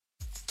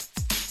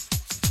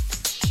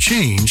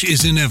change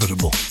is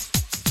inevitable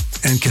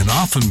and can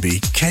often be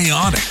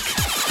chaotic.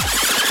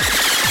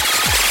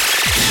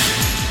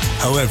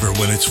 However,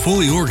 when it's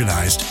fully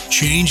organized,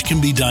 change can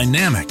be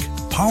dynamic,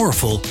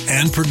 powerful,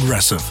 and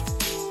progressive.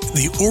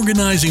 The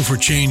Organizing for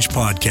Change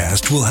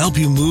podcast will help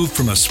you move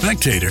from a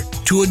spectator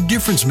to a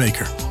difference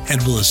maker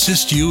and will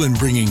assist you in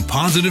bringing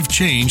positive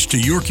change to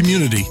your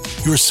community,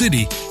 your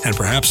city, and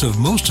perhaps of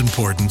most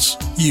importance,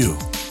 you.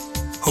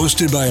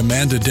 Hosted by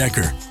Amanda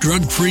Decker,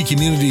 Drug-Free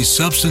Community's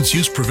Substance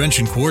Use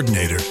Prevention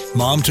Coordinator,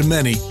 mom to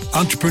many,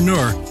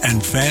 entrepreneur,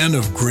 and fan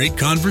of great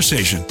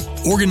conversation,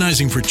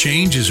 Organizing for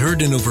Change is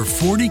heard in over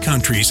 40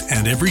 countries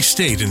and every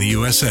state in the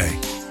USA.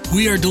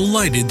 We are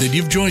delighted that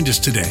you've joined us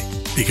today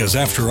because,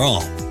 after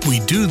all, we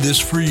do this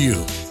for you,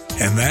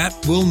 and that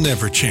will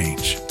never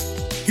change.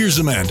 Here's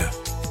Amanda.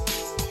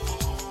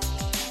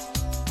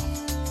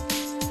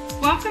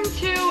 Welcome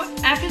to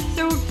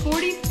episode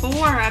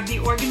 44 of the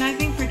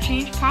Organizing for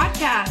Change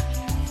podcast,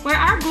 where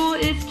our goal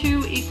is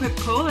to equip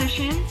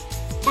coalitions,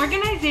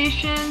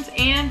 organizations,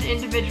 and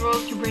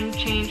individuals to bring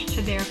change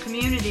to their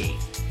community.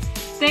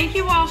 Thank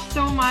you all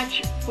so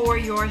much for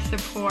your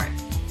support.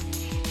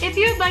 If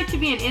you'd like to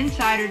be an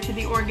insider to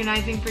the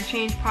Organizing for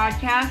Change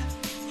podcast,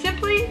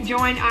 simply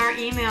join our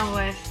email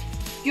list.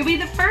 You'll be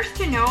the first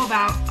to know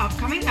about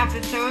upcoming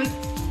episodes,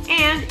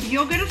 and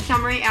you'll get a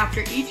summary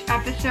after each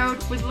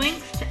episode with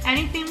links to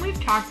anything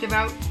we've talked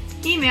about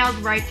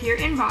emailed right to your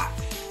inbox.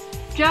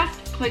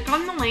 Just click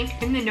on the link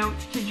in the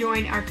notes to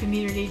join our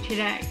community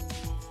today.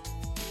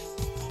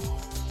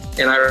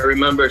 And I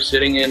remember I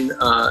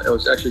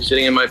was actually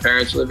sitting in my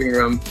parents' living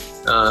room,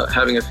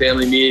 having a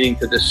family meeting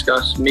to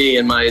discuss me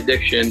and my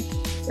addiction.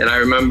 And I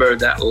remember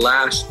that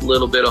last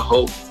little bit of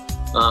hope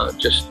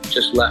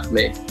just left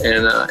me.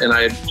 And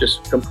I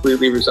just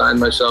completely resigned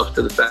myself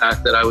to the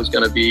fact that I was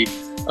going to be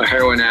a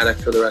heroin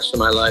addict for the rest of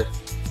my life.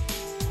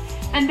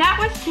 And that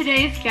was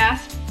today's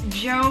guest,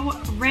 Joe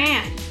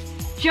Rand.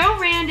 Joe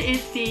Rand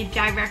is the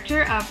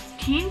director of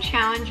Teen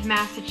Challenge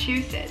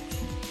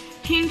Massachusetts.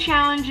 Teen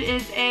Challenge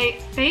is a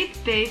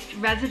faith-based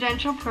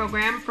residential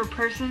program for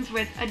persons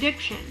with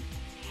addiction.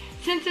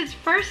 Since its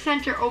first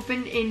center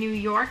opened in New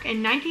York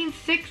in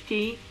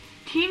 1960,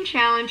 Teen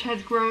Challenge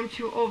has grown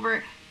to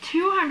over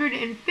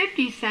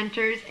 250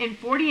 centers in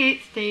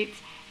 48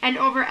 states and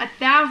over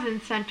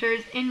 1,000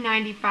 centers in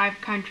 95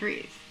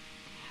 countries.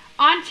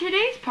 On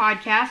today's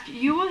podcast,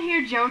 you will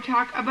hear Joe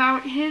talk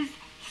about his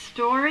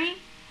story,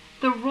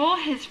 the role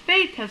his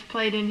faith has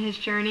played in his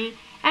journey,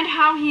 and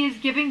how he is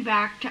giving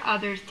back to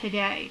others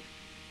today.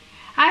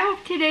 I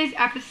hope today's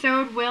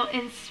episode will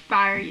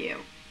inspire you.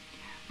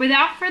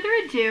 Without further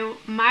ado,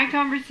 my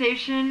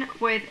conversation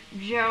with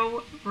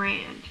Joe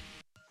Rand.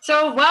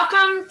 So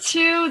welcome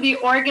to the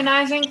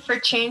Organizing for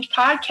Change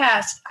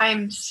podcast.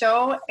 I'm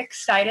so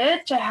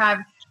excited to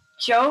have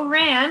Joe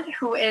Rand,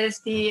 who is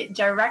the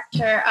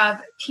director of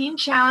Teen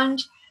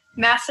Challenge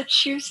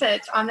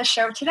Massachusetts, on the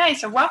show today.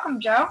 So welcome,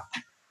 Joe.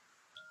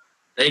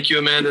 Thank you,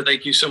 Amanda.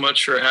 Thank you so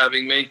much for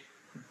having me.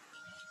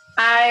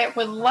 I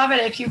would love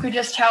it if you could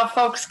just tell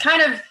folks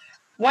kind of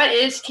what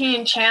is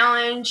Teen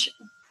Challenge,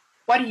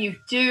 what do you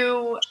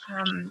do,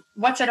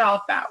 what's it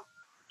all about?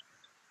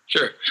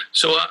 Sure.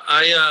 So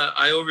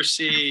I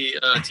oversee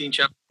Teen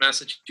Challenge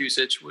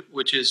Massachusetts,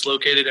 which is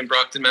located in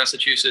Brockton,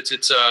 Massachusetts.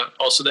 It's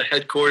also the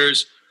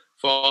headquarters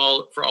for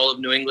all of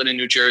New England and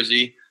New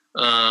Jersey,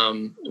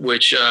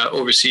 which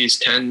oversees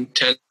 10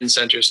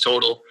 centers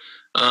total.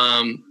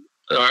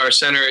 Our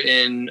center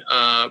in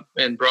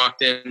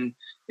Brockton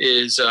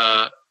is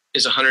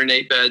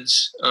 108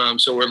 beds.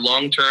 So we're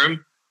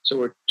long-term. So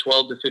we're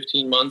 12 to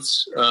 15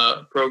 months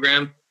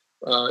program.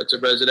 It's a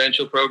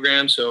residential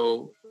program.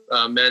 So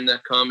men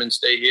that come and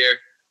stay here,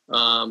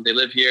 they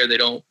live here. They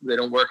don't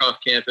work off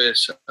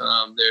campus.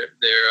 They're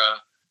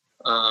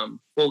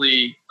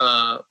fully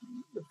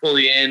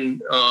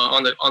in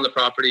on the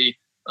property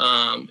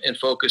and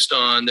focused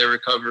on their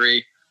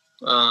recovery.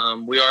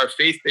 We are a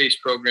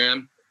faith-based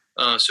program.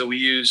 So we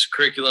use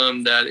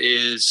curriculum that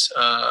is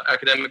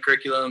academic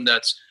curriculum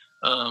that's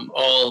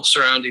all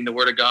surrounding the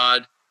Word of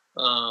God.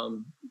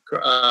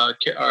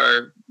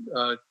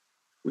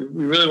 We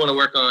really want to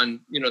work on,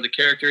 the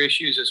character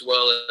issues as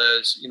well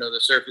as, the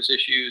surface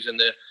issues and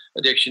the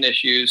addiction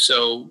issues.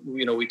 So,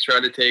 we try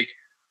to take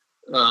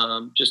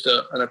just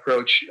an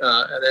approach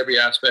at every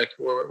aspect.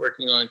 We're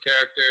working on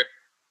character.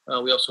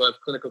 We also have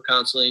clinical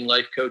counseling,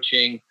 life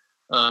coaching,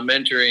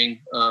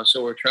 mentoring.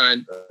 So we're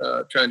trying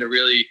to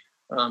really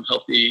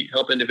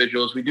help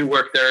individuals. We do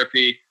work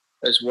therapy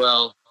as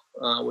well,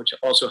 which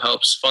also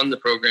helps fund the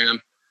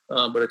program,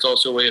 but it's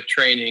also a way of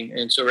training.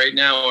 And so right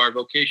now our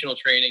vocational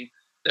training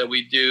that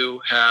we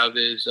do have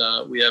is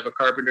we have a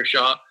carpenter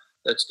shop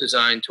that's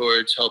designed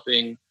towards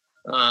helping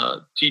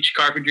teach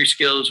carpentry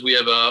skills. We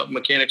have a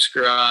mechanics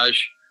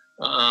garage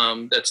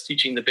that's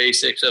teaching the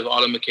basics of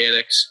auto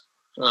mechanics.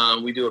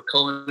 We do a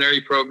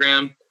culinary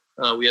program.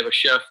 We have a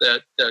chef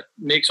that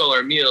makes all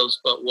our meals,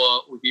 but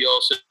he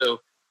also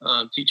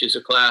teaches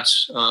a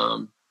class.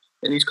 And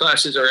these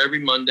classes are every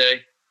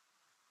Monday.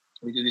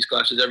 We do these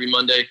classes every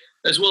Monday.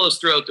 as well as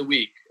throughout the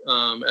week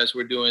as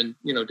we're doing,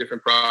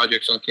 different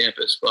projects on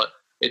campus. But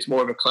it's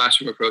more of a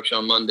classroom approach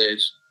on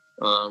Mondays,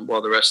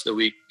 while the rest of the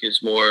week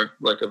is more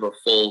like of a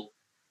full,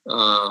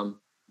 a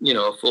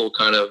full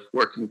kind of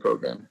working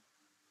program.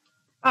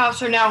 Oh,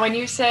 so now when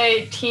you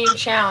say Teen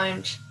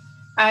Challenge,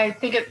 I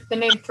think the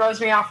name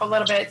throws me off a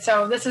little bit.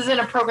 So this isn't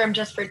a program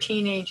just for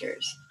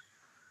teenagers.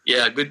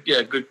 Yeah, good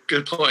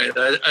point.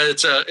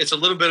 It's a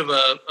little bit of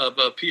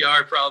a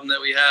PR problem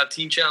that we have.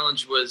 Teen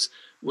Challenge was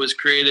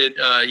created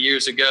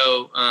years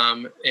ago,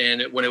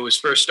 and when it was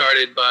first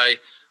started by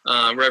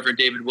Reverend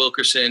David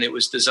Wilkerson, it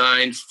was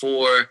designed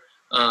for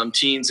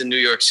teens in New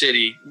York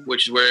City,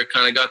 which is where it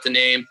kind of got the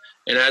name.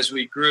 And as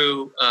we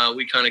grew,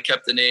 we kind of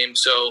kept the name.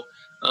 So,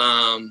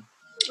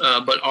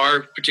 but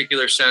our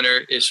particular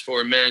center is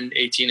for men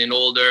 18 and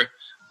older.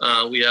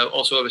 We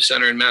also have a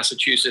center in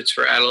Massachusetts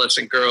for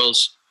adolescent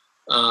girls.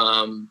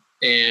 While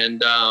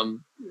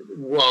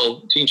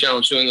Teen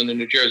Challenge New England in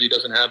New Jersey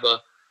doesn't have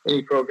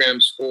any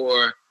programs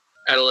for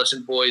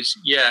adolescent boys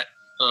yet,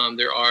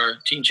 there are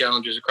teen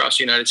challenges across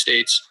the United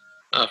States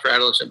for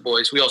adolescent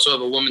boys. We also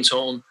have a women's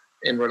home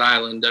in Rhode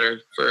Island that are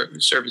for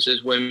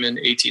services women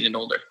 18 and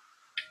older.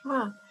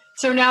 Huh.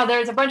 So now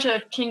there's a bunch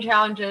of teen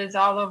challenges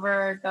all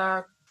over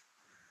the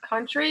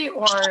country,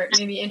 or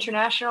maybe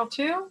international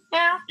too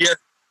now? Yeah.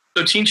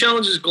 So Teen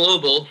Challenge is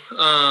global.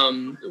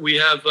 We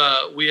have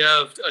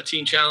a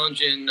Teen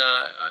Challenge in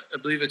I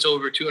believe it's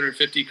over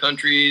 250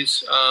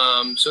 countries.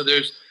 So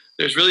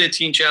there's really a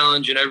Teen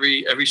Challenge in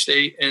every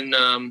state in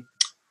the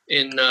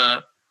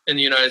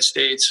United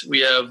States. We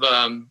have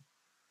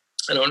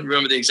I don't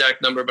remember the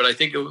exact number, but I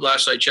think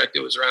last I checked,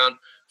 it was around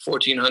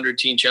 1,400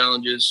 Teen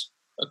Challenges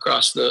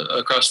across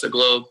the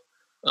globe.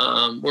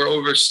 All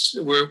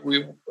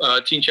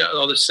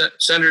the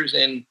centers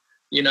in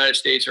the United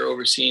States are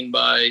overseen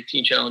by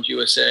Teen Challenge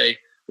USA,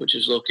 which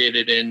is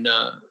located in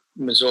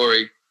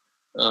Missouri.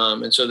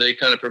 And so they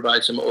kind of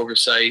provide some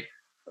oversight.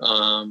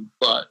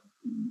 But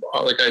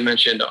like I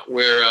mentioned,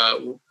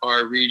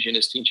 our region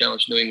is Teen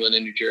Challenge New England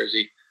and New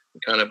Jersey. We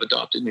kind of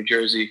adopted New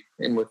Jersey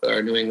in with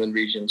our New England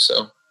region.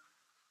 So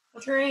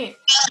that's great.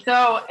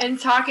 So in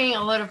talking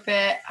a little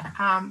bit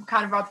kind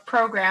of about the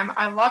program,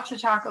 I'd love to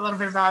talk a little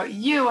bit about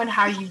you and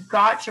how you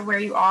got to where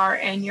you are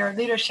and your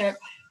leadership.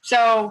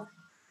 So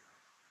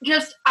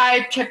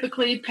I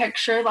typically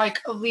picture like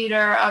a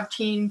leader of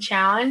Teen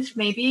Challenge,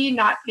 maybe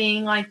not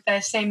being like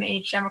the same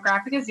age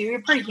demographic as you. You're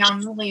a pretty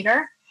young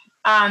leader.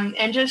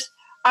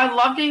 I'd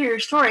love to hear your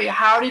story.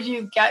 How did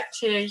you get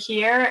to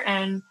here?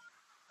 And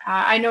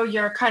I know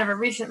you're kind of a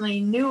recently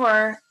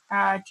newer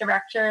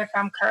director, if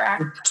I'm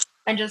correct.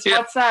 And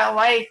what's that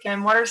like?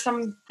 And what are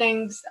some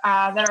things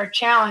that are a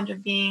challenge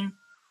of being,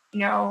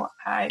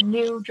 a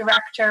new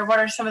director? What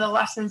are some of the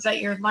lessons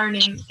that you're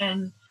learning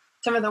and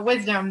some of the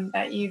wisdom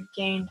that you've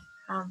gained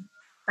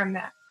from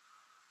that?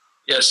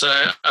 Yes,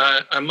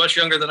 I'm much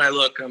younger than I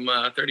look. I'm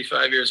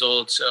 35 years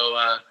old. So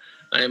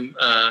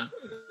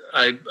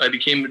I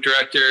became a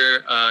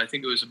director. I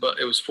think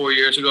it was 4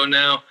 years ago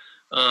now.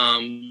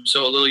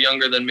 So a little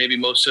younger than maybe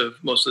most of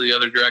the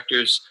other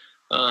directors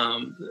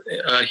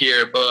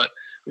here. But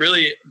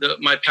really,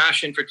 my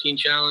passion for Teen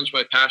Challenge,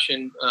 my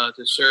passion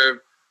to serve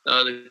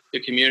the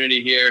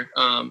community here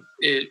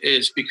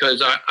is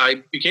because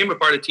I became a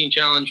part of Teen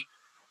Challenge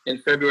in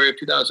February of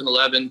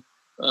 2011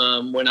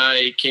 when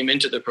I came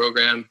into the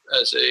program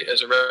as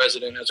a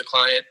resident, as a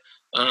client.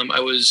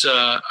 I was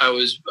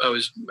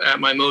at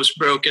my most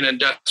broken and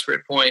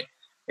desperate point,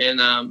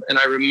 and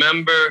I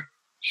remember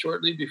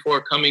shortly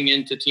before coming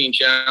into Teen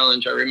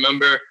Challenge, I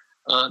remember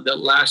the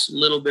last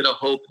little bit of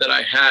hope that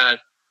I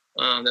had.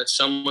 That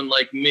someone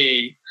like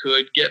me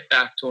could get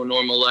back to a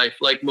normal life.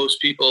 Like most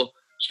people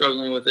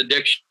struggling with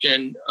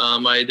addiction,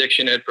 my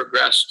addiction had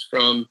progressed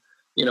from,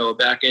 a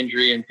back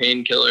injury and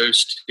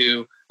painkillers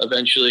to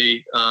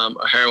eventually a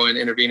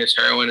intravenous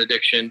heroin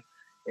addiction.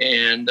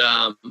 And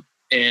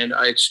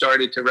I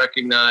started to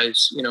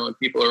recognize, and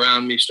people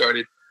around me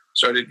started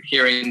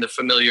hearing the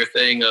familiar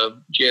thing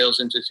of jails,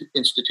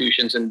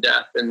 institutions, and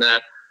death. And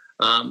that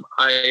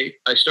I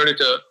started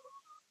to,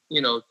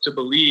 to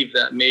believe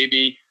that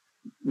maybe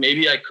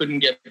I couldn't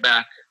get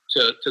back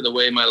to the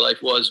way my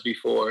life was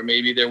before.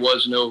 Maybe there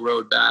was no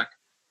road back.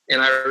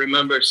 And I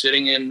remember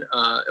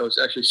I was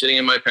actually sitting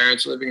in my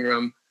parents' living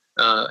room,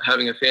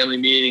 having a family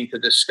meeting to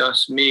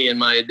discuss me and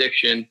my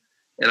addiction.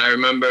 And I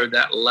remember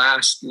that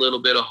last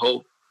little bit of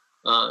hope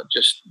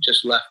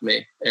just left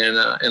me. And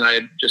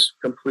I just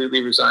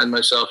completely resigned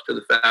myself to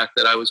the fact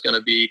that I was going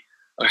to be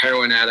a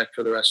heroin addict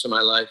for the rest of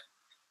my life.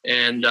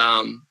 And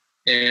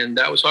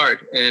that was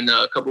hard. And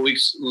a couple of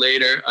weeks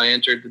later, I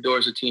entered the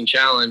doors of Teen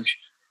Challenge,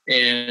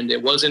 and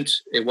it wasn't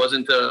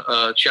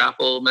a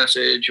chapel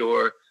message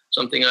or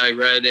something I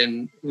read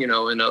in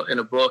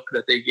a book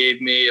that they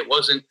gave me. It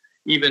wasn't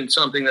even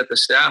something that the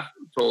staff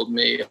told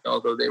me,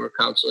 although they were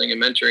counseling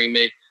and mentoring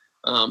me.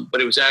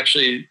 But it was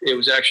actually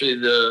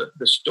the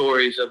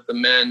stories of the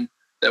men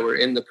that were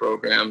in the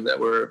program that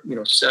were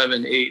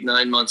 7, 8,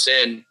 9 months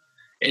in,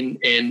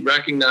 and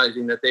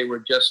recognizing that they were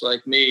just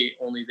like me,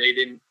 only they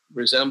didn't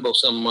resemble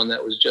someone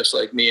that was just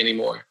like me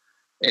anymore.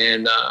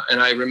 And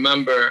I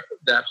remember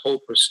that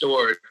hope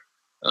restored.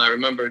 I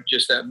remember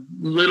just that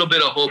little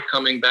bit of hope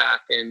coming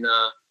back. And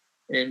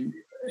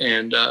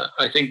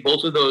I think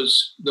both of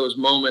those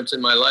moments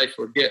in my life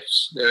were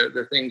gifts.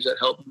 They're things that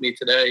helped me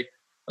today.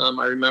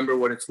 I remember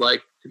what it's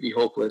like to be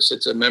hopeless.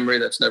 It's a memory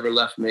that's never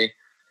left me.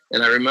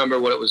 And I remember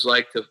what it was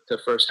like to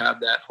first have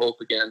that hope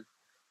again.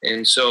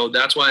 And so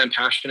that's why I'm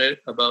passionate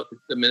about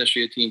the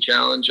ministry of Teen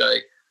Challenge.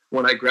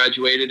 When I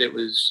graduated, it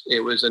was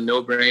a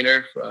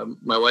no-brainer.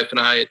 My wife and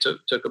I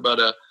took about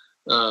a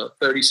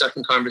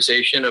 30-second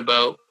conversation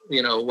about,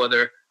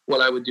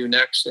 what I would do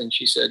next. And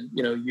she said,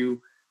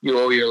 you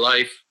owe your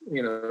life,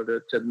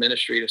 to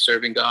ministry, to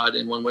serving God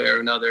in one way or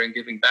another and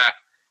giving back.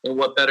 And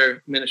what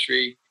better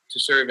ministry to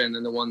serve in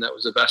than the one that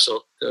was a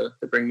vessel to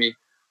bring me,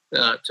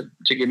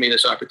 to give me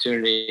this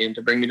opportunity and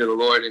to bring me to the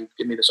Lord and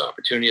give me this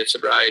opportunity at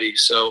sobriety.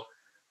 So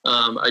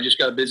I just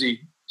got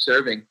busy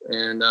serving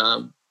and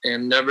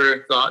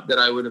never thought that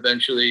I would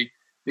eventually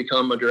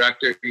become a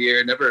director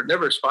here.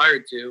 Never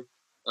aspired to.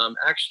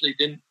 Actually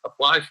didn't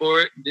apply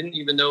for it. Didn't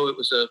even know it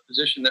was a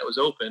position that was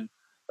open.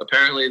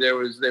 Apparently they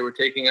were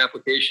taking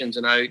applications,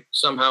 and I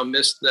somehow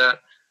missed that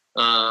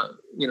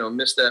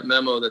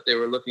memo that they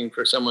were looking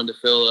for someone to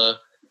fill a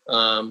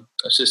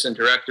assistant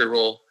director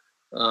role.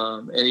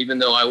 And even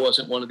though I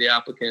wasn't one of the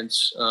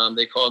applicants,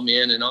 they called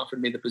me in and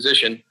offered me the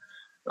position.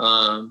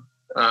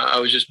 I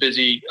was just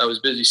busy. I was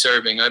busy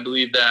serving. I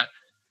believe that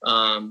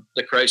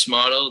the Christ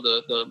model,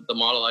 the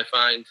model I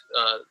find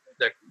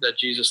that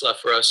Jesus left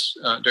for us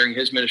during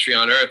his ministry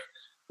on earth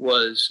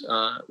was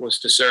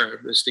to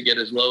serve, was to get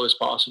as low as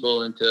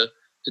possible and to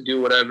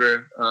do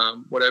whatever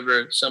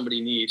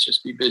somebody needs,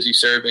 just be busy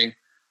serving.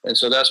 And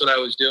so that's what I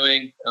was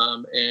doing.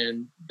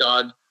 And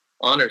God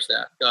honors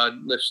that. God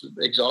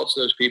exalts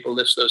those people,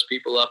 lifts those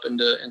people up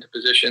into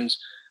positions,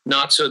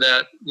 not so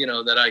that,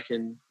 that I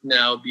can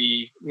now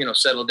be,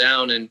 settle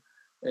down and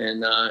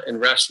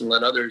rest and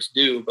let others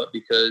do, but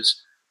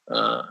because,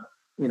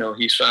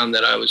 he's found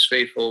that I was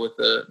faithful with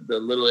the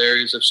little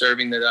areas of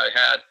serving that I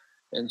had.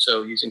 And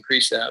so he's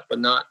increased that, but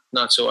not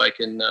so I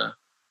can,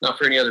 not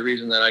for any other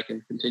reason that I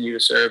can continue to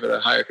serve at a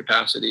higher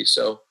capacity.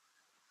 So,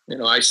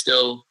 I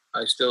still,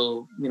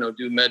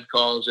 do med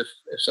calls. If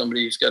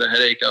somebody's got a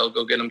headache, I'll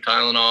go get them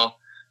Tylenol.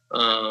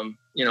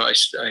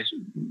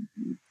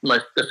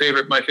 My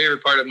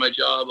favorite part of my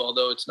job,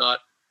 although it's not,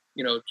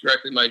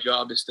 directly my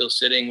job, is still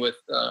sitting with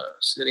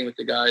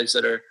the guys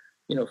that are,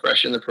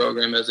 fresh in the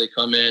program as they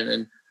come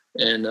in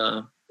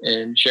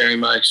and sharing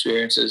my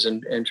experiences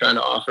and trying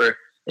to offer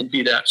and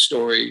be that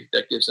story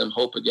that gives them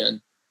hope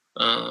again.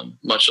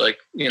 Much like,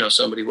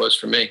 somebody was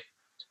for me.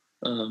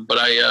 But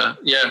I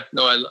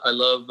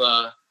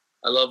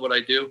love what I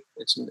do.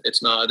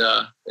 It's not,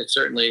 it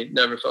certainly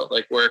never felt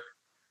like work.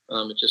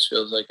 It just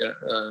feels like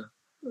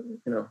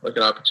like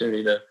an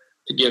opportunity to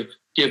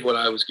give what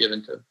I was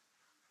given to.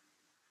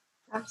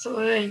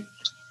 Absolutely.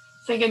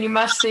 Thinking you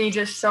must see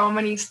just so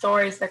many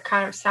stories that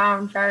kind of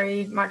sound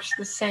very much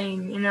the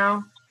same,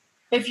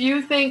 If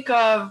you think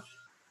of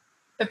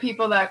the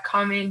people that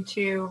come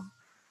into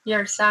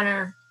your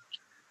center,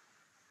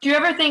 do you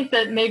ever think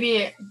that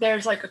maybe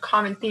there's like a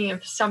common theme?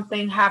 If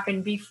something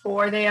happened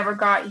before they ever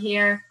got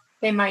here,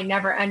 they might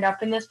never end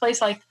up in this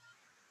place? Like,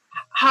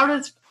 how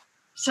does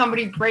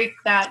somebody break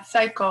that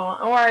cycle?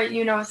 Or,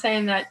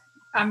 saying that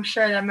I'm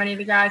sure that many of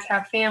the guys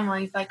have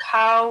families, like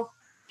how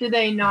do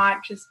they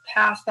not just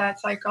pass that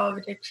cycle of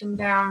addiction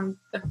down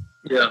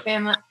the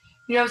family?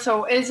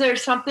 So is there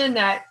something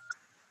that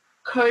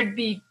could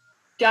be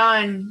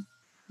done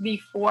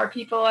before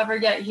people ever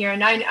get here?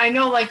 And I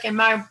know, like, in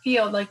my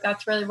field, like,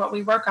 that's really what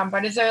we work on.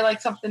 But is there,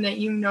 like, something that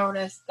you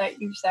notice that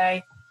you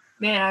say,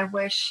 man, I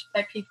wish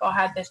that people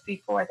had this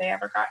before they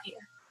ever got here?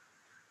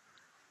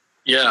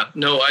 Yeah,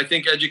 no, I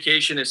think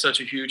education is such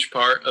a huge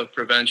part of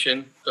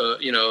prevention,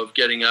 of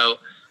getting out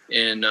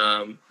and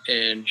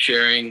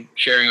sharing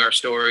our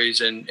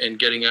stories and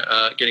getting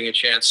a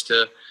chance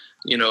to,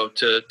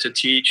 to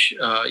teach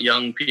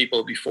young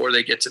people before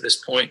they get to this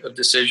point of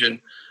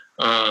decision,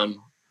 of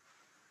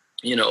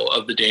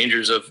the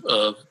dangers of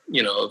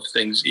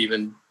things,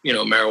 even,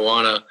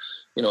 marijuana,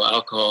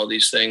 alcohol,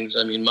 these things.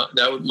 I mean,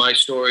 that was my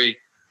story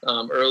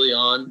early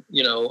on.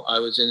 I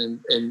was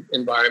in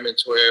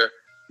environments where,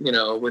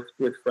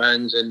 with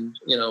friends and,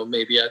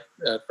 maybe at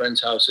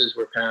friends' houses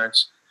where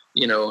parents,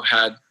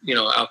 had,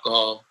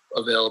 alcohol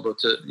available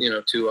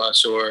to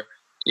us, or,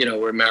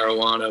 where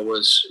marijuana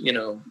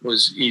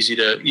was easy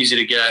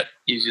to get,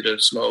 easy to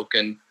smoke.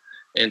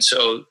 And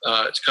so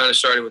it's kind of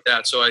started with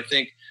that. So I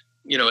think,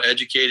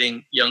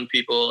 educating young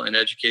people and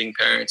educating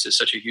parents is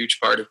such a huge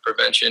part of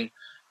prevention.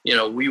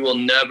 We will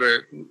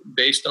never,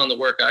 based on the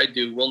work I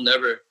do, we'll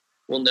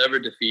never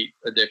defeat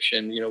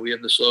addiction. We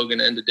have the slogan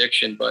 "End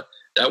Addiction," but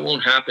that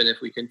won't happen if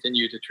we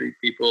continue to treat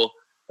people.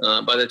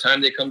 By the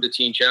time they come to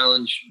Teen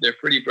Challenge, they're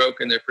pretty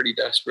broken. They're pretty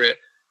desperate.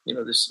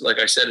 This, like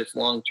I said, it's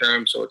long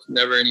term, so it's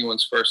never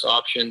anyone's first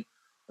option.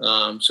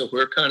 So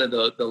we're kind of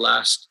the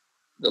last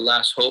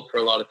hope for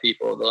a lot of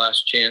people, the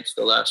last chance,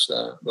 the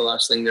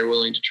last thing they're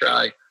willing to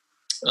try.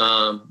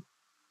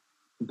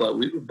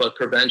 but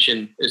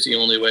prevention is the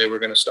only way we're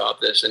going to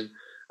stop this. And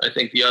I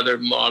think the other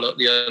model,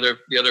 the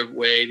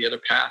other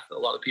path a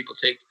lot of people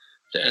take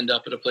to end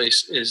up at a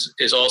place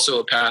is also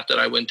a path that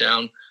I went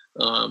down.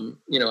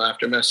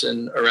 After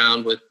messing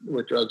around with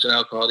drugs and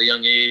alcohol at a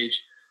young age,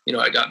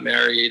 I got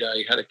married.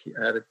 I had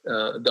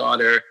a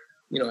daughter.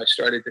 I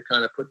started to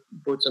kind of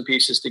put some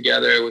pieces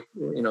together.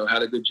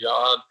 Had a good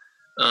job.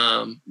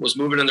 Was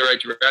moving in the right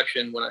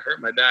direction when I hurt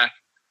my back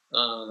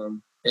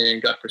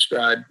and got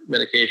prescribed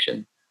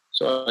medication.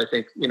 So I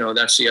think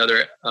that's the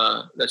other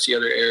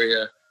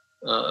area.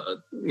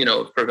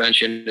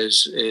 Prevention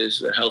is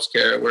the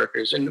healthcare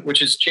workers, and which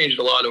has changed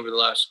a lot over the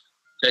last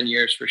 10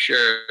 years for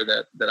sure.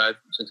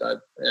 Since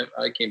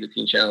I came to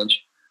Teen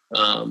Challenge,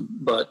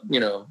 but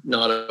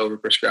not over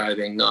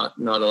prescribing, not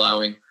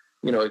allowing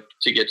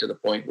to get to the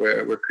point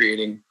where we're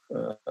creating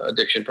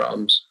addiction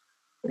problems,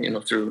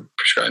 through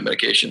prescribed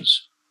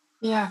medications.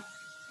 Yeah,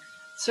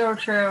 so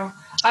true.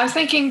 I was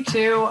thinking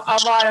too, a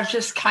lot of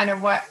just kind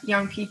of what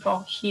young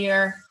people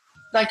hear,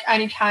 like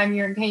anytime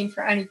you're in pain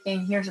for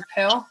anything, here's a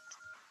pill.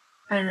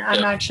 And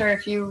I'm not sure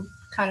if you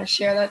kind of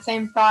share that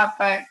same thought,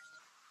 but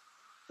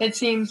it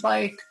seems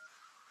like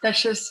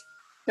that's just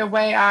the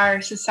way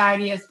our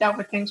society has dealt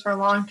with things for a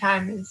long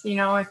time is,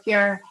 if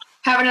you're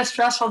having a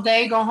stressful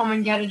day, go home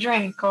and get a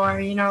drink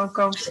or,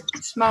 go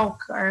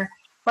smoke or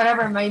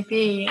whatever it might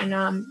be. And,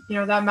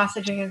 that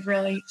messaging is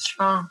really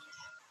strong.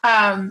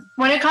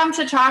 When it comes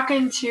to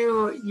talking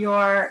to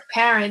your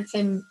parents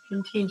in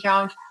Teen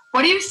Challenge,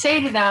 what do you say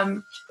to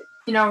them,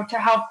 to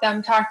help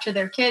them talk to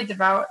their kids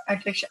about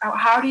addiction?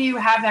 How do you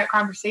have that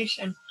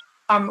conversation?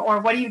 Or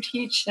what do you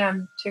teach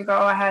them to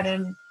go ahead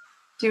and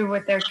do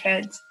with their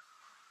kids?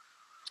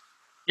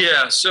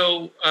 Yeah.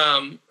 So,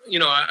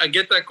 I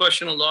get that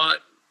question a lot,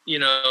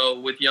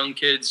 with young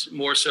kids,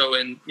 more so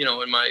in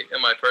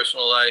my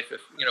personal life,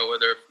 if,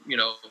 whether,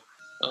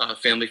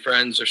 family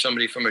friends or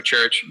somebody from a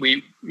church,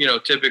 we,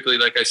 typically,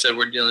 like I said,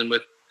 we're dealing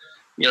with,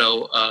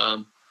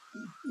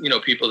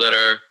 people that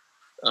are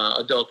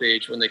adult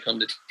age when they come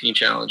to Teen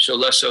Challenge. So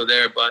less so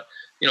there, but,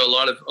 a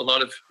lot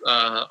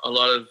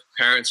of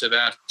parents have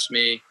asked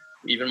me,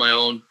 even my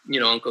own,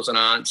 uncles and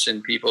aunts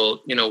and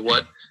people,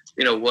 what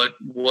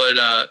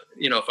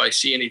if I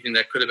see anything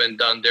that could have been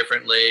done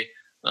differently,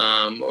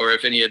 or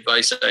if any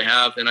advice I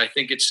have. And I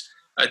think it's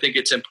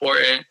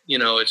important,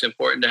 it's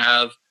important to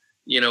have,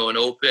 an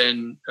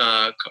open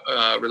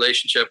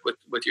relationship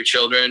with your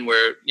children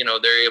where,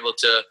 they're able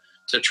to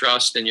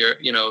trust and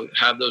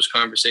have those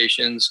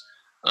conversations.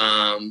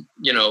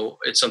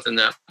 It's something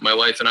that my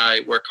wife and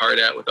I work hard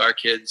at with our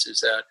kids is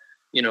that,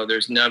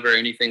 there's never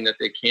anything that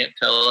they can't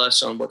tell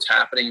us on what's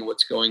happening and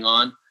what's going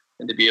on,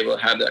 and to be able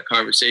to have that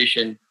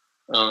conversation,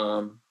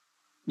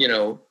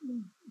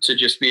 to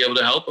just be able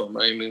to help them.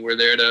 I mean, we're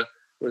there to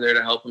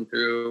help them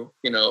through,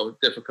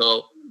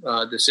 difficult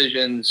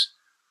decisions,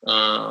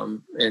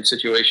 and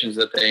situations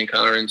that they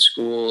encounter in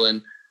school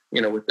and,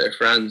 with their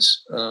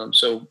friends.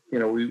 So,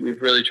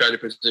 we've really tried to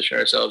position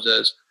ourselves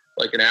as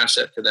like an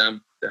asset to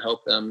them, to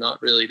help them,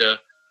 not really to,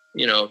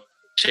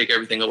 take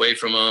everything away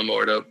from them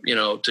or to,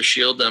 to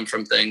shield them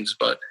from things,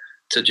 but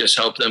to just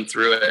help them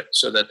through it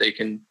so that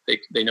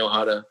they know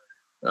how to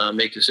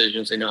make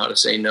decisions. They know how to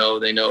say no.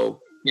 They know,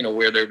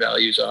 where their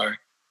values are.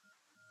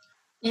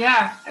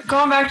 Yeah.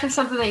 Going back to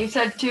something that you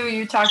said too,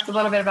 you talked a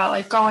little bit about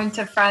like going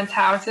to friends'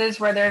 houses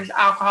where there's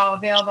alcohol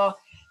available.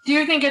 Do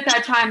you think at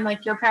that time,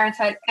 like your parents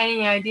had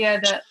any idea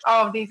that,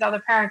 these other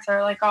parents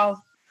are like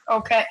all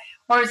okay?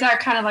 Or is that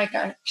kind of like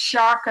a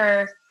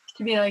shocker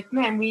to be like,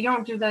 man, we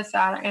don't do this in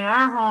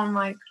our home.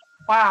 Like,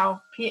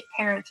 wow,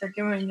 parents are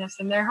doing this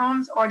in their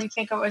homes. Or do you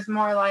think it was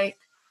more like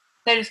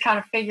they just kind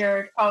of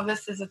figured,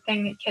 this is a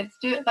thing that kids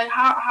do? Like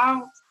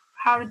how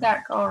did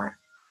that go?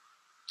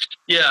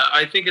 Yeah,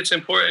 I think it's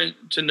important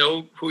to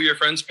know who your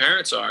friends'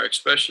 parents are,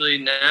 especially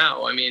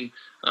now. I mean,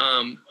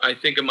 I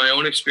think of my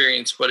own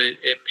experience, but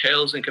it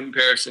pales in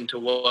comparison to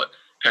what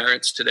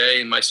parents today,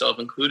 and myself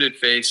included,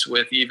 face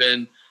with.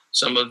 Even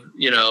some of,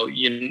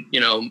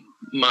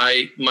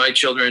 my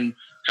children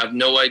have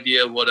no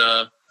idea what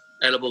a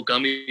edible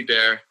gummy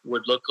bear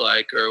would look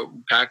like or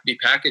be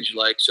packaged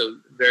like. So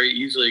very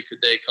easily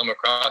could they come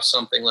across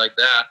something like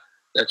that.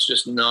 That's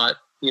just not,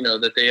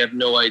 that they have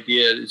no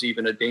idea is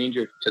even a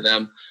danger to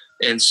them.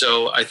 And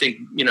so I think,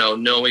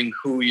 knowing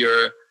who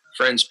your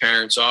friends'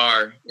 parents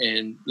are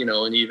and,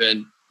 and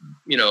even,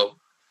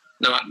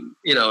 not,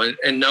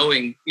 and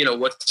knowing,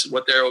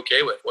 what they're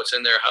okay with, what's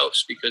in their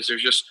house, because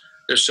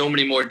there's so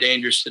many more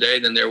dangers today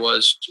than there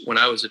was when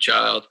I was a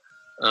child,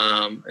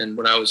 and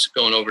when I was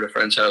going over to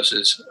friends'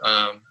 houses.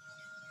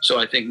 So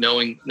I think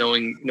knowing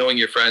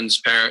your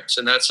friends' parents,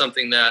 and that's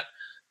something that,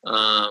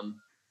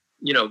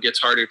 gets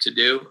harder to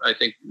do. I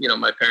think,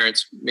 my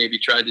parents maybe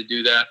tried to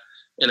do that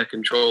in a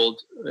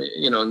controlled,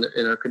 in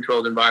a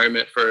controlled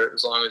environment for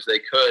as long as they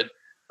could.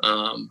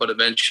 But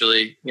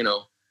eventually,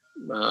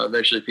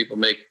 people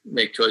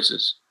make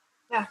choices.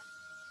 Yeah.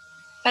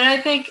 And I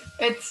think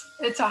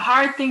it's a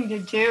hard thing to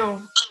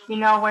do,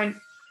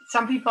 when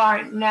some people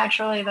aren't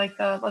naturally like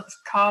let's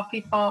call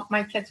people,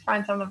 my kids'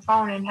 friends on the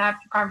phone and have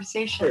the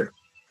conversation. Sure.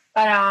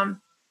 But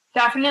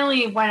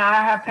definitely when I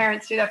have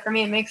parents do that for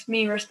me, it makes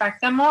me respect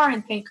them more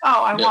and think,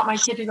 oh, I want my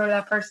kid to go to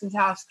that person's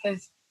house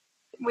because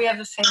we have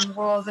the same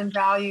rules and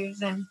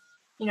values and,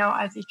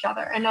 as each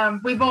other.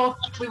 And we both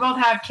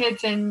have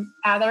kids and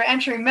they're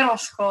entering middle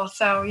school.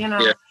 So,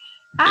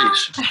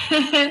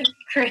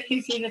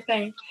 crazy to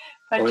think,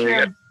 but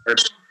true.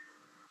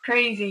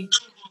 Crazy.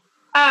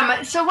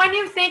 So when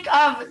you think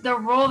of the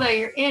role that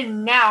you're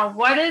in now,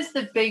 what is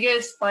the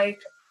biggest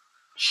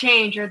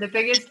change or the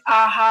biggest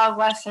aha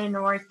lesson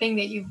or thing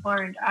that you've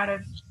learned out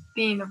of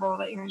being the role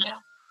that you're in now?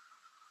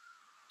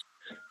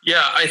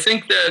 Yeah, I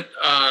think that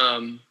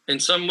in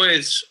some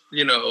ways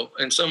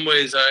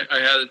I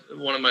had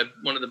one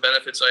of the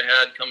benefits I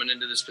had coming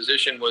into this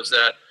position was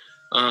that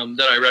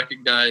I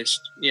recognized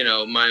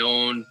my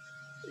own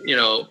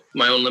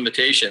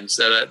limitations,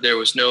 that there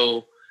was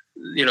no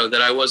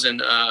that I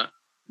wasn't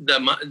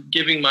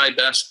giving my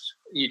best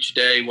each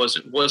day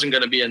wasn't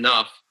going to be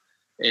enough.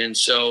 And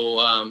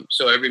so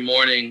every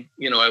morning,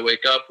 I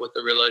wake up with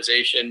the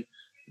realization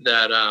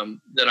that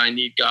I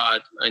need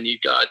God. I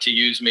need God to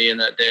use me in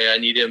that day. I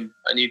need Him.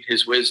 I need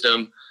His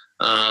wisdom.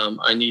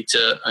 I need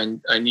to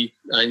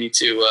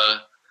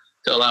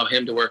allow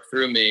Him to work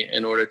through me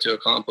in order to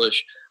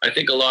accomplish. I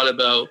think a lot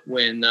about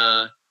when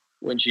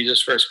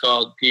Jesus first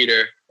called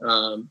Peter.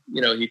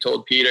 He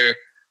told Peter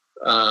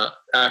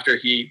after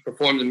he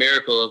performed the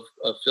miracle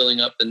of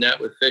filling up the net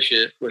with fish.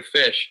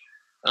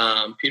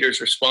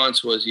 Peter's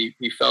response was he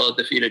fell at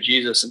the feet of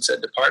Jesus and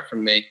said, "Depart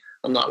from me,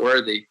 I'm not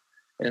worthy."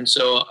 And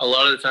so a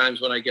lot of the times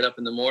when I get up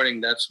in the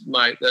morning, that's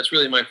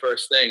really my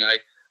first thing. I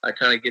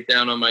kind of get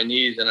down on my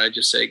knees and I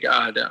just say,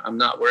 "God, I'm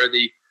not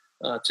worthy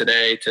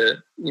today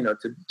to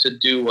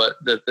do what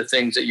the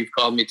things that you've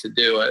called me to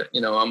do."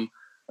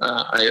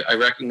 I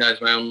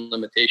recognize my own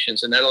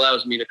limitations, and that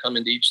allows me to come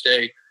into each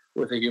day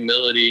with a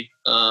humility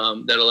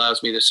that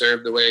allows me to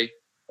serve the way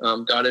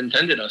God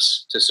intended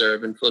us to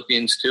serve. In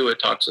Philippians 2, it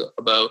talks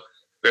about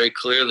very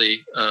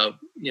clearly,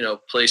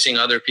 placing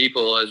other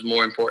people as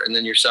more important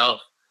than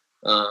yourself,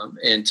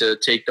 and to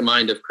take the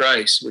mind of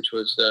Christ, which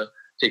was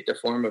take the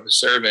form of a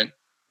servant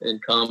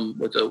and come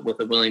with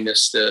a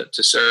willingness to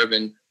serve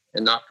and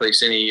not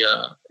place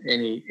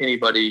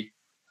anybody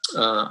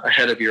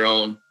ahead of your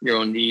own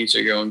needs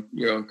or your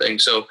own thing.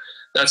 So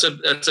that's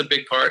a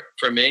big part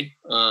for me.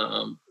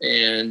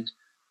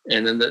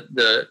 And then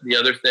the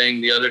other thing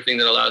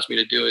that allows me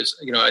to do is,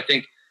 I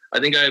think I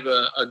have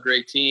a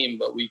great team,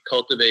 but we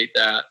cultivate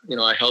that.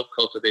 I help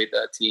cultivate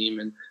that team,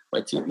 and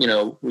my team.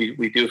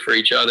 We do for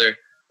each other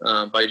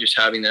by just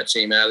having that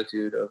same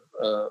attitude of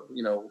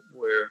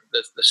where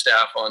the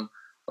staff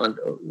I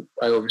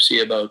oversee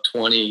about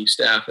 20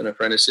 staff and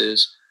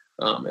apprentices,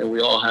 and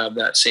we all have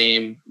that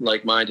same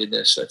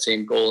like-mindedness, that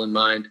same goal in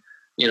mind.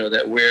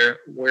 That we're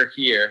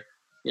here.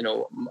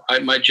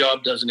 My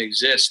job doesn't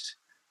exist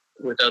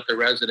without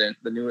the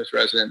newest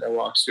resident that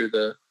walks through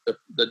the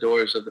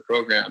doors of the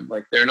program.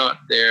 They're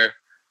not there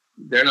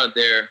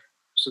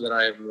so that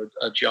I have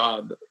a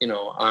job.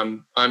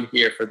 I'm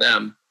here for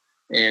them,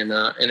 and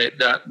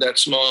that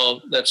small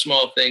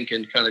thing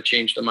can kind of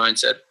change the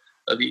mindset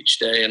of each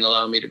day and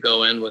allow me to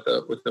go in with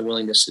the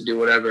willingness to do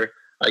whatever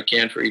I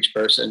can for each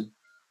person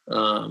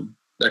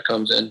that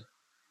comes in.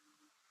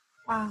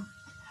 Wow.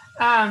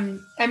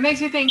 It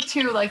makes me think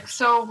too,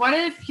 so what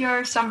if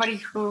you're somebody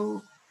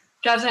who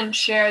doesn't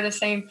share the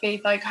same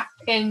faith,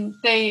 and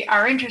they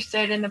are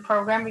interested in the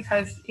program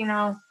because,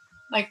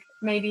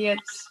 maybe it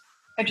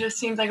just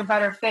seems like a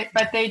better fit,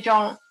 but they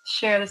don't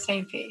share the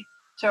same faith.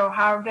 So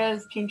how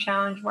does Teen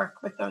Challenge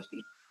work with those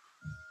people?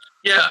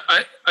 Yeah,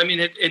 I mean,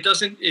 it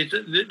doesn't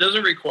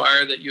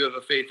require that you have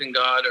a faith in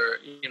God or,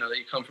 that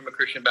you come from a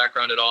Christian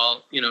background at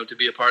all, to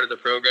be a part of the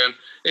program.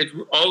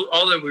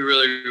 All that we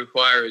really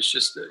require is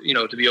just,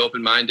 to be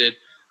open-minded,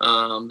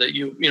 that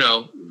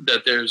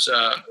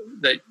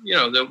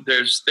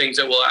there's things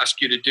that we'll ask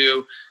you to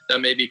do that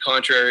may be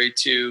contrary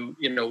to,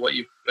 what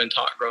you've been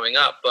taught growing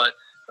up. But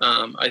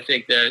I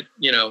think that,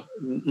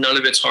 none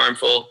of it's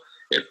harmful.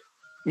 A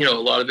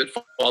lot of it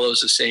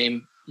follows the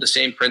same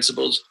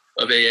principles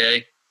of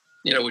AA,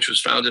 which was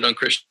founded on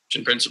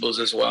Christian principles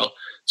as well.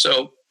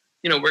 So,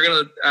 we're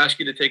going to ask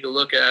you to take a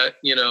look at,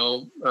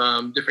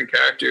 different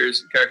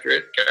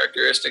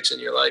characteristics in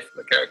your life,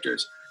 the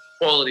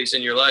qualities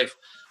in your life,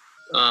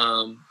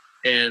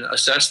 and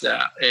assess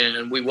that.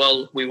 And we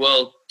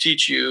will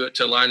teach you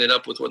to line it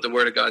up with what the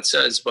Word of God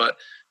says, but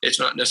it's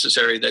not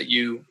necessary that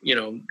you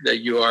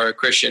are a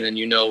Christian and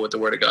what the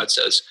Word of God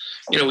says.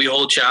 We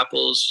hold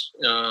chapels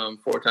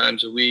 4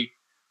 times a week.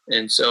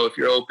 And so if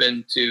you're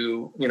open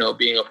to,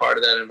 being a part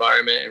of that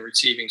environment and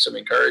receiving some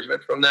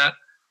encouragement from that,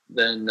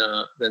 then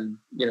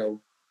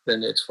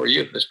it's for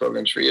you. This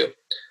program's for you.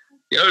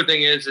 The other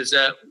thing is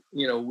that,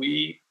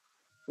 we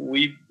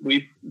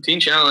Teen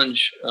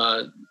Challenge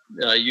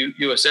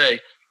USA,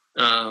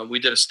 we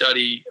did a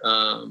study,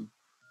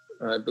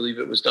 I believe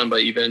it was done by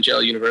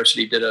Evangel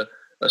University, did a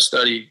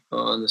study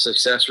on the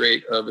success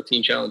rate of a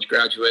Teen Challenge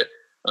graduate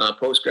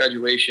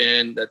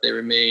post-graduation, that they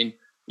remain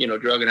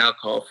drug and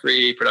alcohol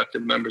free,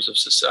 productive members of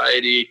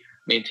society,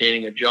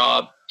 maintaining a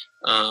job.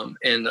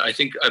 And I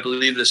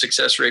believe the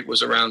success rate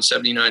was around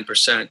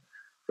 79%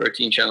 for a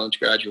Teen Challenge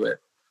graduate.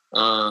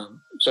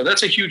 So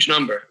that's a huge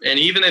number. And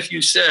even if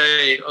you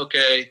say,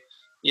 okay,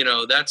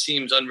 that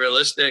seems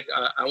unrealistic,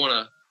 I'm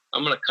going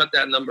to cut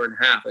that number in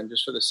half. And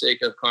just for the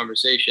sake of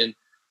conversation,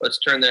 let's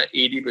turn that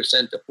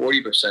 80% to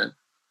 40%.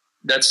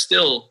 That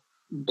still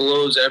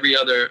blows every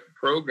other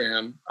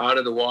program out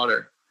of the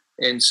water.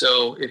 And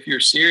so if you're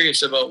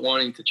serious about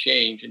wanting to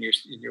change and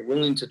you're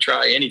willing to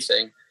try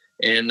anything,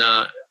 and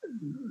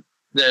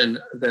then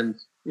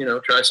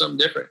try something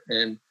different.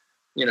 And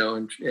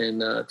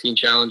Teen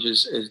Challenge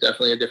is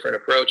definitely a different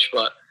approach,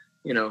 but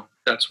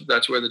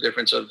that's where the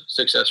difference of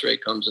success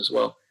rate comes as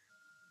well.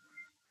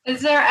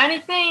 Is there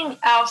anything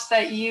else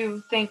that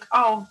you think,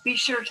 oh, we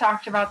should have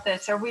talked about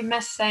this, or we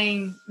missed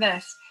saying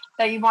this,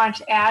 that you wanted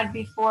to add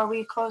before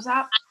we close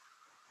out?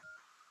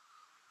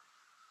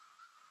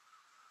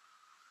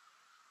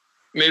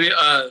 Maybe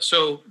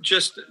so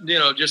just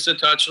to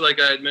touch, like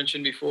I had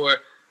mentioned before,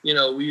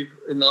 we've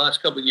in the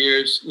last couple of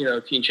years,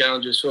 Teen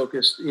Challenge is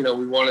focused, we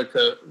wanted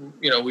to,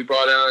 we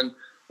brought on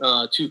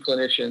 2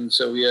 clinicians.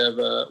 So we have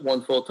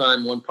one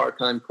full-time, one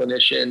part-time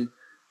clinician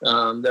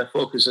that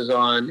focuses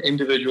on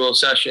individual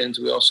sessions.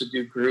 We also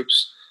do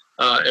groups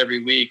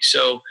every week.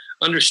 So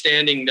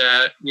understanding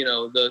that,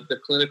 the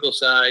clinical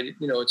side,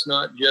 it's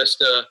not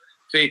just a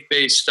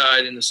faith-based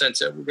side in the sense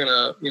that we're going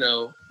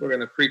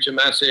to preach a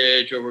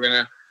message, or we're going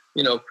to,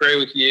 pray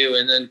with you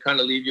and then kind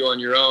of leave you on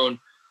your own.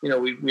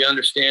 We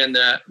understand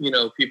that,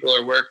 people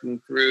are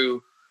working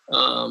through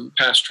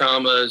past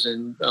traumas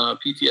and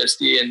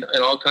PTSD and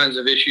all kinds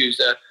of issues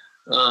that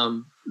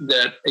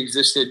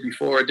existed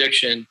before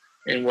addiction,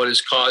 and what has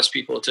caused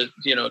people to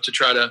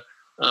try to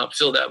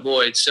fill that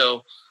void.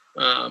 So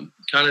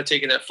kind of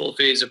taking that full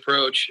phase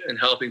approach and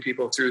helping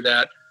people through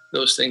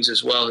those things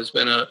as well has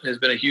been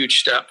a huge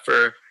step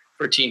for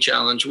Teen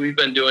Challenge. We've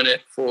been doing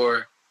it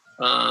for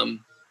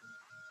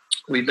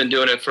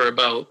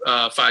about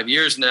 5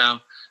 years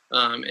now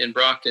in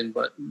Brockton,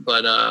 but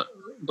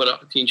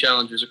Teen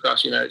Challengers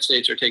across the United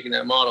States are taking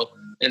that model.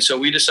 And so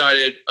we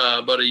decided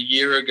about 2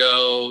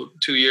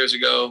 years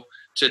ago,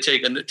 to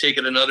take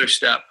it another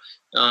step.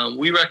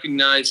 We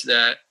recognize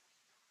that,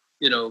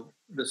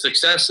 the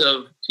success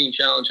of Teen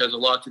Challenge has a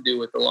lot to do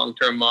with the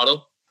long-term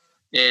model.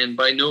 And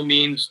by no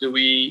means do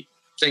we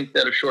think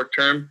that a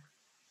short-term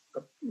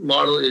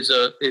model is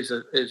a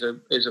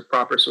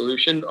proper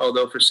solution.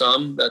 Although for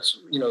some, that's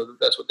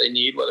what they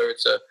need, whether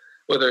it's a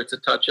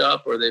touch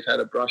up or they've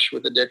had a brush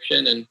with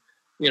addiction, and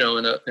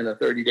in a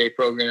 30-day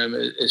program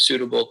is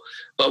suitable.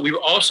 But we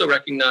also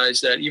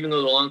recognize that even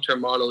though the long-term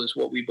model is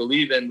what we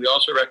believe in, we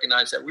also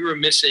recognize that we were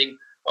missing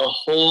a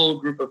whole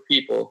group of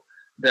people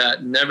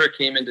that never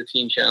came into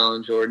Teen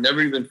Challenge or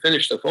never even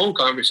finished a phone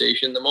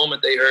conversation. The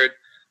moment they heard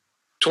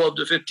 12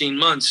 to 15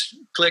 months,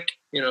 click,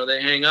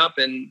 they hang up,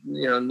 and,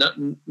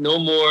 nothing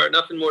more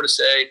to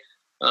say.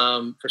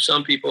 For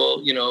some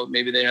people,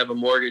 maybe they have a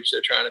mortgage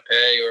they're trying to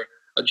pay, or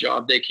a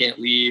job they can't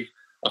leave,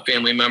 a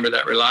family member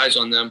that relies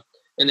on them,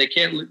 and they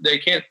can't,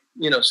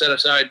 set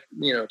aside,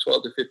 12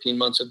 to 15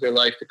 months of their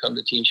life to come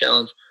to Teen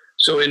Challenge.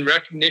 So in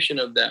recognition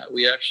of that,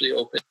 we actually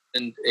opened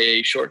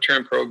a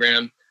short-term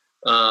program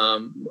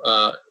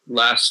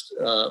last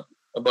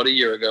about a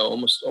year ago,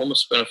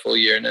 almost been a full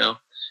year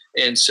now.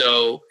 And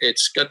so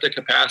it's got the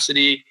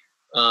capacity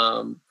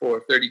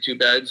for 32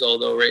 beds,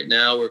 although right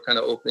now we're kind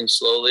of opening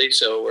slowly.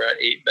 So we're at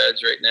 8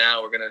 beds right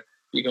now. We're going to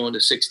be going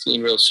to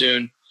 16 real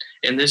soon.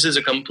 And this is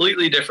a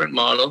completely different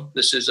model.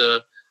 This is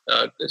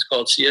it's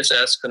called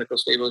CSS, Clinical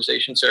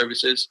Stabilization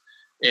Services.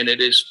 And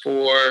it's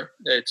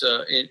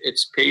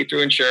paid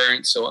through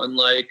insurance. So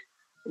unlike,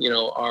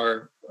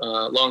 our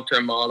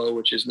long-term model,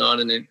 which is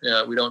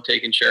we don't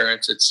take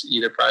insurance. It's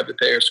either private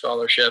pay or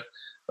scholarship.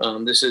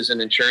 This is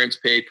an insurance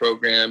paid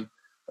program.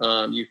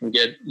 An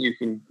individual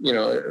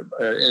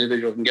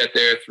can get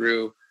there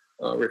through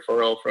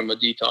referral from a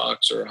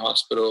detox or a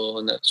hospital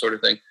and that sort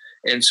of thing.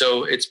 And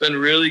so it's been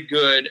really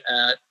good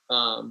at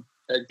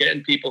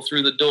getting people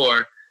through the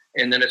door.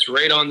 And then it's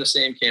right on the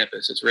same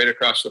campus. It's right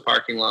across the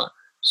parking lot.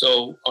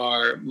 So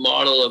our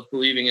model of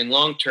believing in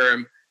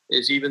long-term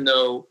is, even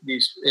though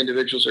these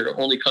individuals are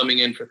only coming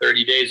in for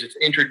 30 days, it's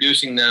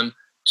introducing them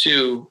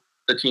to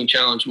the Teen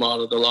Challenge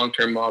model, the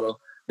long-term model.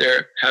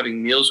 They're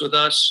having meals with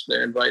us.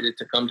 They're invited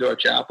to come to our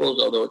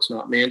chapels, although it's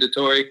not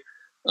mandatory.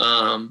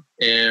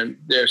 And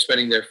they're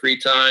spending their free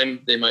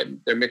time.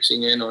 They're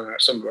mixing in on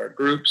some of our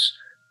groups.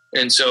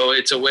 And so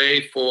it's a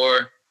way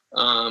for,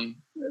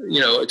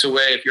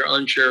 if you're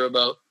unsure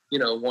about,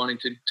 wanting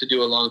to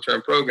do a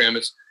long-term program,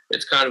 it's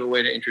kind of a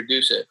way to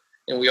introduce it.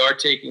 And we are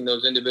taking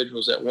those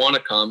individuals that want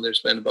to come. There's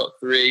been about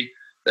 3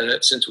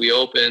 that since we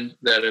opened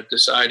that have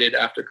decided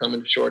after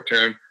coming to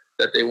short-term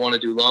that they want to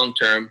do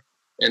long-term,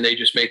 and they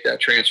just make that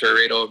transfer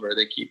right over.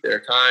 They keep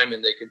their time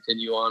and they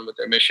continue on with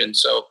their mission.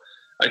 So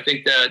I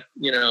think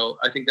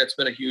that's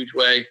been a huge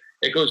way.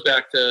 It goes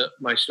back to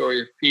my story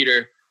of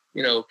Peter,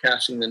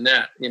 casting the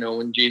net.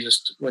 When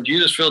Jesus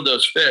filled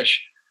those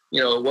fish,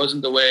 it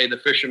wasn't the way the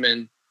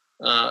fishermen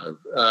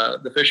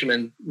the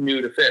fishermen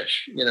knew to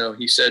fish.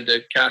 He said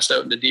to cast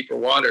out into deeper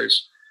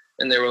waters,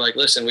 and they were like,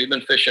 "Listen, we've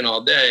been fishing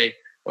all day.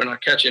 We're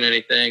not catching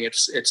anything.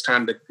 It's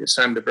time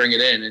to bring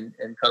it in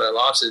and cut our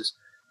losses."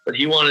 But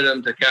he wanted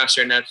them to cast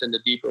their nets into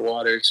deeper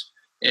waters,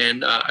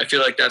 and I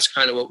feel like that's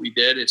kind of what we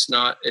did. It's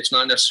not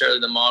necessarily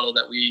the model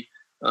that we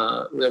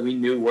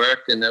knew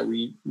worked and that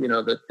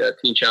that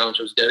Teen Challenge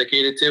was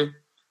dedicated to,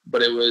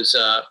 but it was.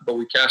 But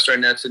we cast our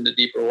nets into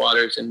deeper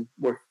waters, and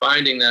we're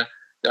finding that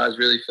God's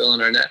really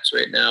filling our nets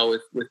right now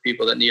with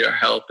people that need our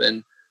help,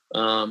 and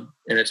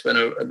it's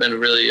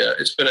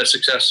been a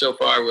success so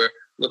far. We're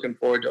looking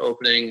forward to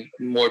opening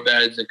more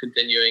beds and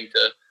continuing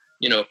to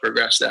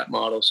progress that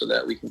model so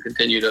that we can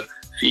continue to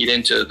feed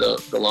into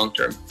the long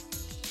term.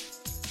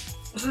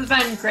 This has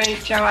been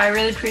great, Joe. I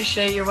really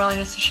appreciate your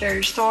willingness to share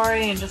your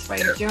story and just what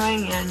you're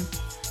doing, and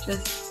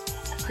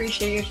just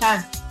appreciate your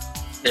time.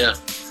 Yeah,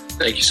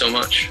 thank you so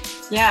much.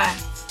 Yeah.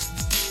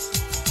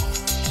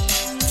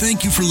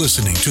 Thank you for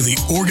listening to the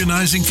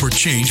Organizing for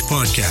Change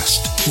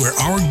podcast, where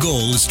our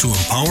goal is to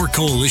empower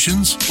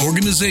coalitions,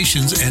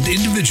 organizations, and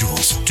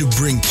individuals to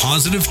bring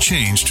positive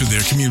change to their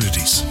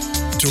communities.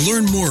 To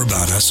learn more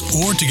about us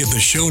or to get the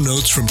show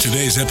notes from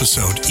today's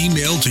episode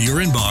emailed to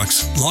your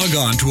inbox, log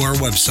on to our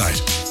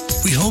website.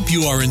 We hope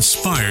you are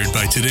inspired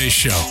by today's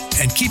show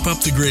and keep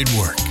up the great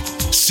work.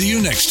 See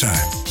you next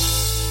time.